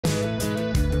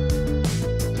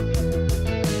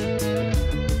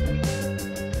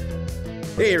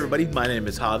Hey everybody, my name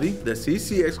is Javi, the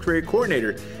CCX Creative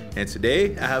Coordinator, and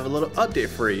today I have a little update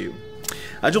for you.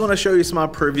 I just want to show you a small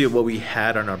preview of what we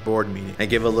had on our board meeting and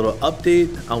give a little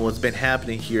update on what's been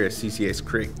happening here at CCX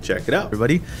Creative. Check it out,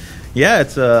 everybody. Yeah,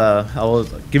 it's I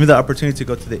was given the opportunity to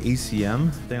go to the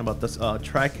ACM. Thing about this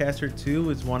TriCaster 2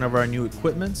 is one of our new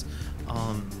equipments.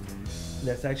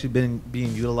 That's actually been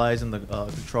being utilized in the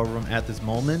control room at this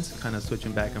moment, kind of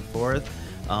switching back and forth.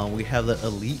 We have the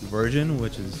Elite version,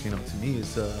 which is, to me,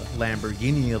 it's a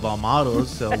Lamborghini of all models.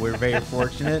 So we're very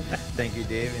fortunate. Thank you,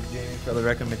 Dave and Jamie, for the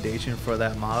recommendation for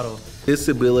that model.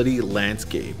 Disability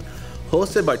Landscape,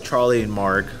 hosted by Charlie and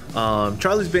Mark.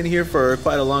 Charlie's been here for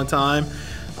quite a long time.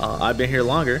 I've been here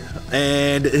longer,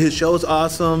 and his show is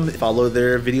awesome. Follow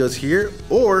their videos here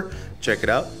or check it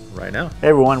out right now. Hey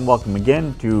everyone, welcome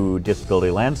again to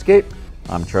Disability Landscape.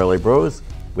 I'm Charlie Bros.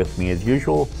 With me as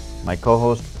usual, my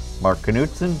co-host Mark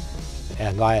Knutson.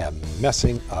 And I am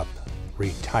messing up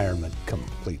retirement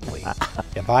completely.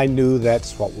 If I knew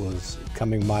that's what was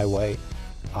coming my way,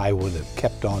 I would have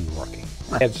kept on working.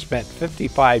 I had spent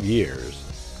 55 years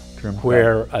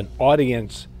where an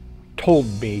audience told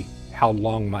me how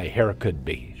long my hair could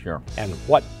be. Sure. And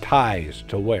what ties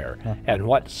to wear, and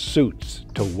what suits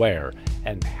to wear,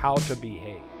 and how to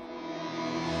behave.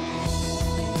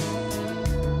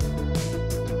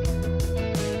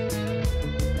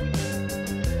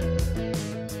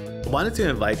 I wanted to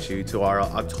invite you to our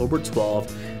October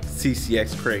 12th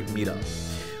CCX Create Meetup.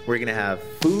 We're gonna have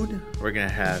food, we're gonna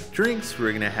have drinks,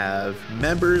 we're gonna have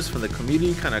members from the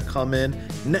community kind of come in,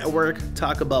 network,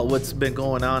 talk about what's been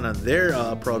going on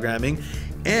their programming,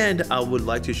 and I would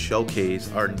like to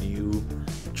showcase our new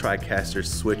TriCaster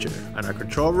switcher and our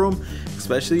control room,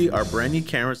 especially our brand new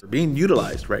cameras are being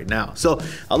utilized right now. So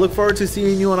I look forward to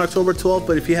seeing you on October 12th,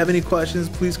 but if you have any questions,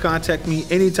 please contact me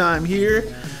anytime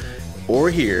here or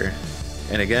here.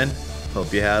 And again,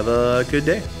 hope you have a good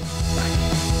day.